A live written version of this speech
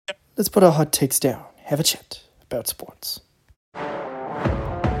let's put our hot takes down, have a chat about sports.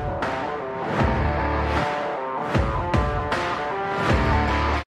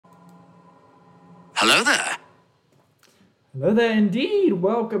 Hello there. Hello there indeed.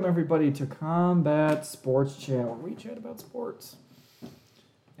 Welcome everybody to Combat Sports Chat, where we chat about sports.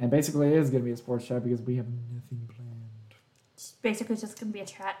 And basically it is going to be a sports chat because we have nothing planned. It's basically just going to be a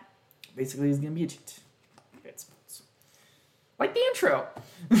chat. Basically it's going to be a chat about sports. Like the intro.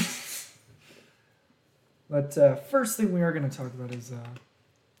 But first thing we are going to talk about is...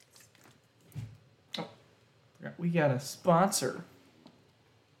 we got a sponsor.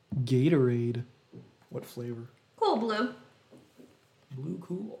 Gatorade. What flavor? Cool blue. Blue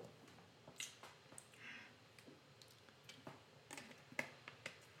cool.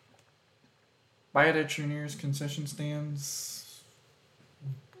 Buy it at your nearest concession stands.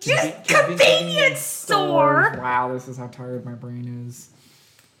 Convenience store. Wow, this is how tired my brain is.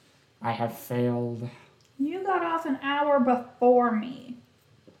 I have failed. You got off an hour before me.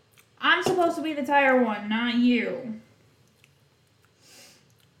 I'm supposed to be the tired one, not you.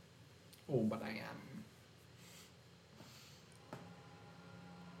 Oh, but I am.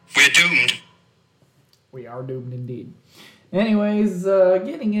 We're doomed. We are doomed indeed. Anyways,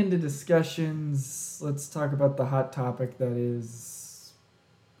 getting into discussions, let's talk about the hot topic that is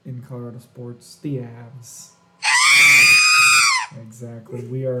in Colorado sports, the Avs. Exactly.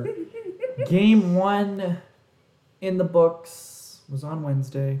 We are game 1 in the books. Was on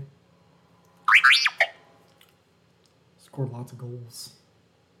Wednesday. Scored lots of goals.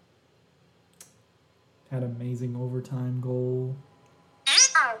 Had an amazing overtime goal.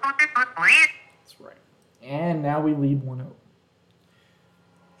 That's right. And now we lead 1-0.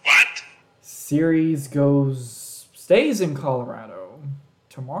 What? Series stays in Colorado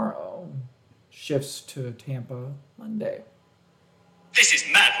tomorrow. Shifts to Tampa Monday. This is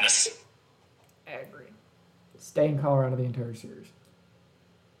madness. I agree. Stay in Colorado the entire series.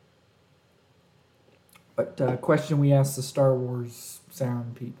 But question we asked the Star Wars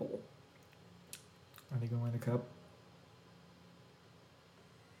sound people. Are they going to win the cup?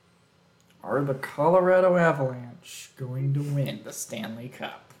 Are the Colorado Avalanche going to win the Stanley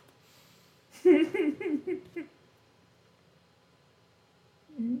Cup?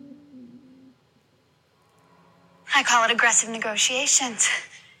 I call it aggressive negotiations.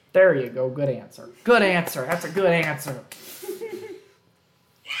 There you go. Good answer. Good answer. That's a good answer.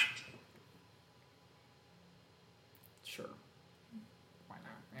 Sure. Why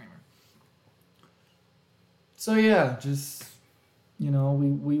not? Anyway. So yeah, just,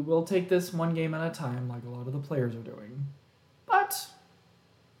 we will take this one game at a time like a lot of the players are doing. But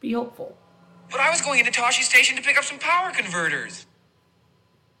be hopeful. But I was going into Toshi Station to pick up some power converters.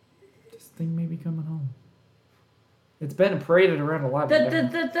 This thing may be coming home. It's been paraded around a lot.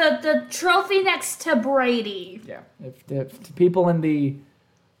 The trophy next to Brady. Yeah. If the people in the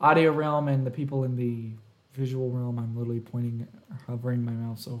audio realm and the people in the visual realm, I'm literally hovering my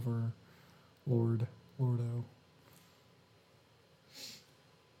mouse over Lordo.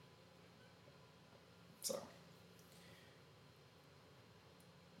 So,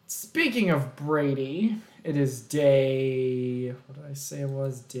 speaking of Brady, it is day... What did I say it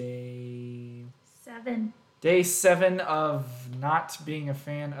was? Day 7. Day 7 of not being a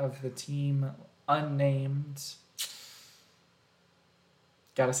fan of the team unnamed.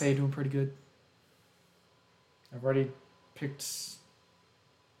 Gotta say, doing pretty good. I've already picked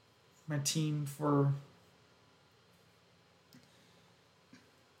my team for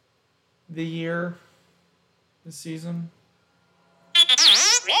the year, this season.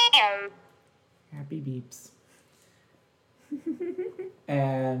 Happy beeps.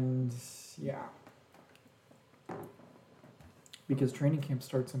 And yeah. Because training camp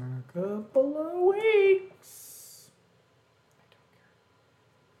starts in a couple of weeks. I don't care.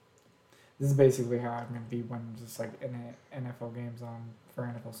 This is basically how I'm going to be when just like NFL games on for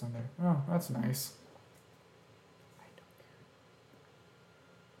NFL Sunday. Oh, that's nice. I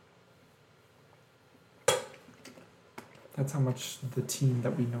don't care. That's how much the team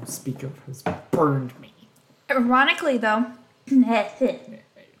that we know speak of has burned me. Ironically, though.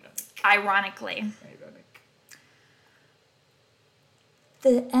 Ironically.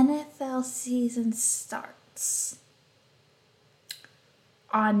 The NFL season starts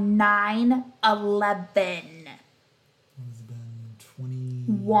on 9/11. It's been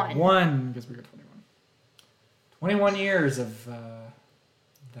 21. I guess we got 21. 21 years of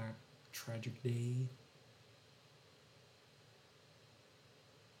that tragic day.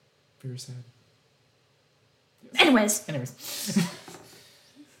 Very sad. Yes. Anyways.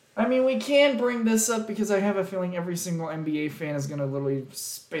 I mean, we can bring this up because I have a feeling every single NBA fan is going to literally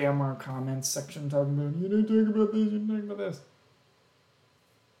spam our comments section talking about, you didn't talk about this, you didn't talk about this.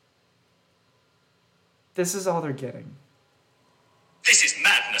 This is all they're getting. This is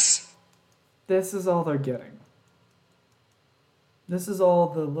madness. This is all they're getting. This is all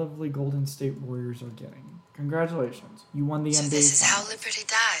the lovely Golden State Warriors are getting. Congratulations. You won the So NBA this is how Finals. liberty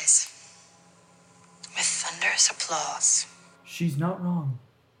dies. With thunderous applause. She's not wrong.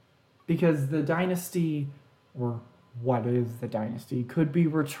 Because the dynasty, or what is the dynasty, could be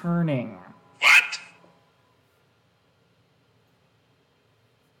returning. What?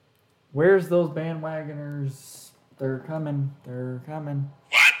 Where's those bandwagoners? They're coming. They're coming.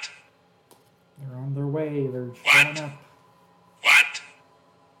 What? They're on their way. They're showing What? up. What?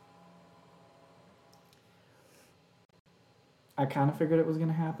 I kind of figured it was going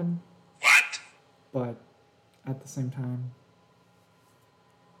to happen, What? but at the same time,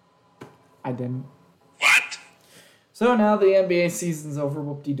 I didn't. What? So now the NBA season's over,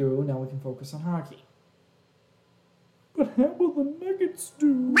 whoop-de-doo. Now we can focus on hockey. But how will the Nuggets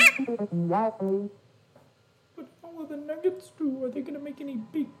do? But how will the Nuggets do? Are they going to make any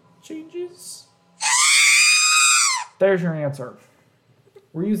big changes? There's your answer.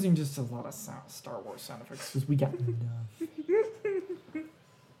 We're using just a lot of Star Wars sound effects because we got enough.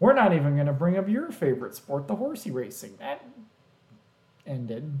 We're not even going to bring up your favorite sport, the horsey racing. That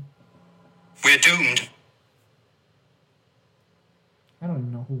ended. We're doomed. I don't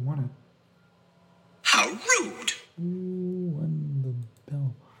even know who won it. How rude. Who won the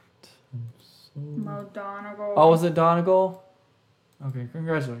Belmont? I'm so... Mo Donegal. Oh, was it Donegal? Okay,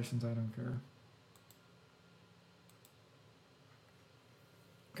 congratulations. I don't care.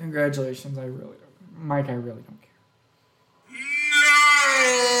 Congratulations. I really don't. Mike, I really don't care.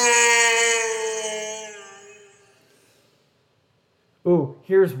 Ooh,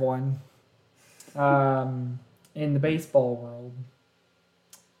 here's one. In the baseball world,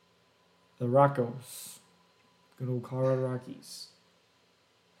 the Rockies, good old Colorado Rockies,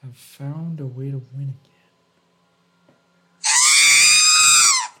 have found a way to win again.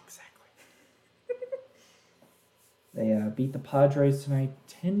 Exactly. They beat the Padres tonight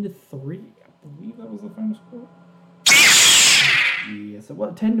 10-3. I believe that was the final score. Yes, it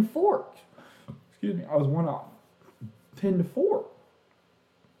was 10-4. Excuse me, I was one off. 10-4.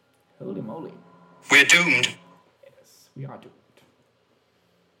 Holy moly. We're doomed. Yes, we are doomed.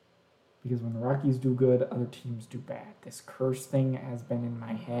 Because when the Rockies do good, other teams do bad. This curse thing has been in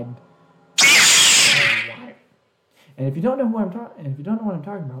my head for a while. And if you don't know what I'm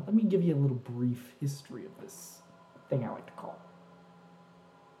talking about, let me give you a little brief history of this thing I like to call.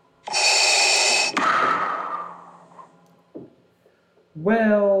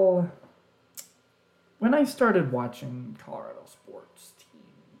 Well, when I started watching Colorado sports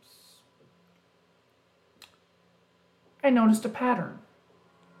teams, I noticed a pattern.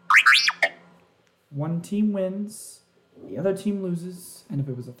 One team wins, the other team loses, and if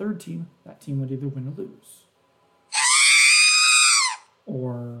it was a third team, that team would either win or lose.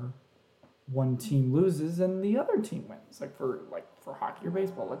 Or one team loses and the other team wins. Like for hockey or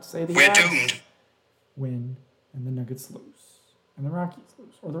baseball, let's say the We're Avs doomed. win and the Nuggets lose. And the Rockies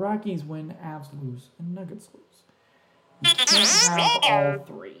lose. Or the Rockies win, Avs lose, and Nuggets lose. You can't have all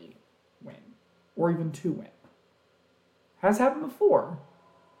three win. Or even two win. Has happened before.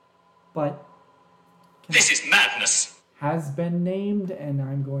 But This is madness. has been named, and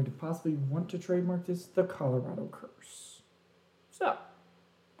I'm going to possibly want to trademark this, the Colorado Curse. So,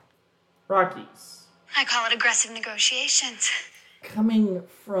 Rockies. I call it aggressive negotiations. Coming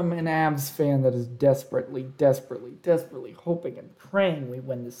from an Avs fan that is desperately hoping and praying we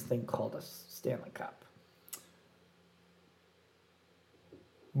win this thing called a Stanley Cup.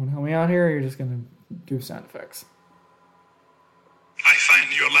 You want to help me out here, or you're just going to do sound effects? I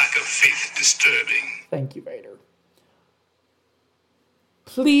find your lack of faith disturbing. Thank you, Vader.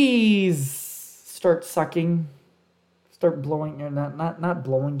 Please start sucking. Start blowing, or not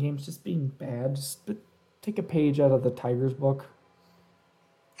blowing games, just being bad. Just take a page out of the Tigers book.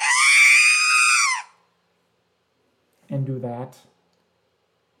 And do that.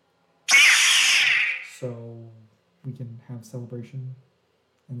 So we can have celebration.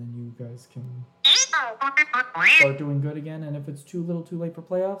 And then you guys can start doing good again. And if it's too little too late for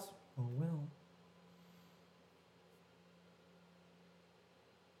playoffs, oh well.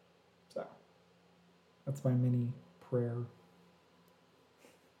 So that's my mini prayer.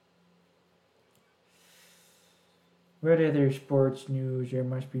 What other sports news? There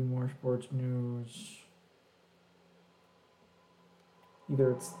must be more sports news.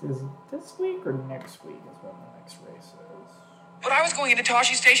 Either is it this week or next week is when the next race is. But I was going into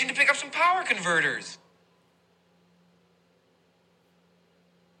Toshi Station to pick up some power converters.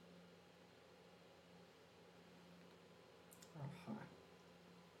 Uh-huh.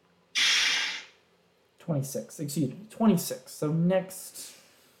 26. Excuse me. 26. So next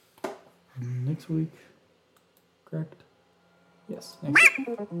week. Correct? Yes. Next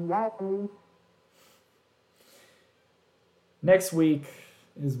week. Next week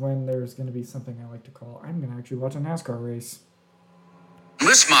is when there's going to be something I like to call, I'm going to actually watch a NASCAR race.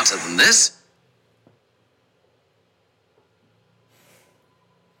 We're smarter than this.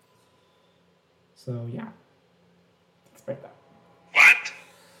 So, yeah. Expect that. What?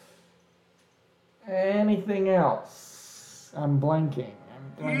 Anything else? I'm blanking.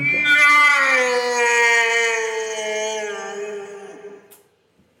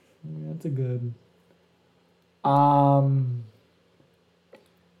 That's a good.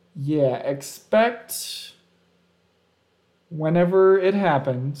 Yeah, expect whenever it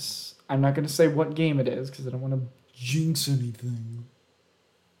happens. I'm not going to say what game it is because I don't want to jinx anything.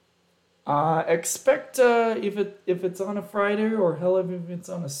 Expect if it's on a Friday or hell if it's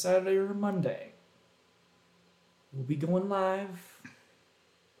on a Saturday or a Monday. We'll be going live.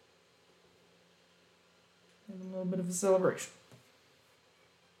 And a little bit of a celebration.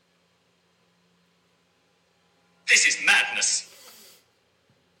 This is madness.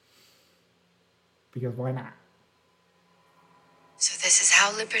 Because why not? So this is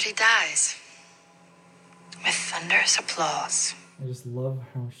how liberty dies. With thunderous applause. I just love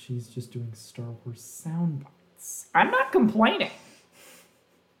how she's just doing Star Wars sound bites. I'm not complaining.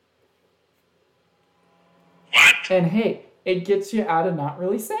 What? And hey, it gets you out of not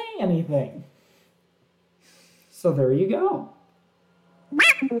really saying anything. So there you go.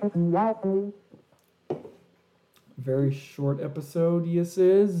 Very short episode, yes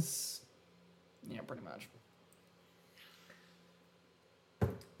is. Yeah, pretty much.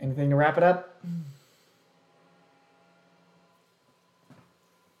 Anything to wrap it up?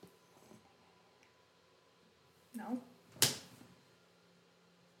 No.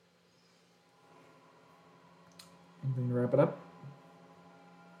 Anything to wrap it up?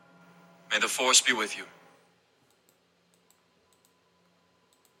 May the Force be with you.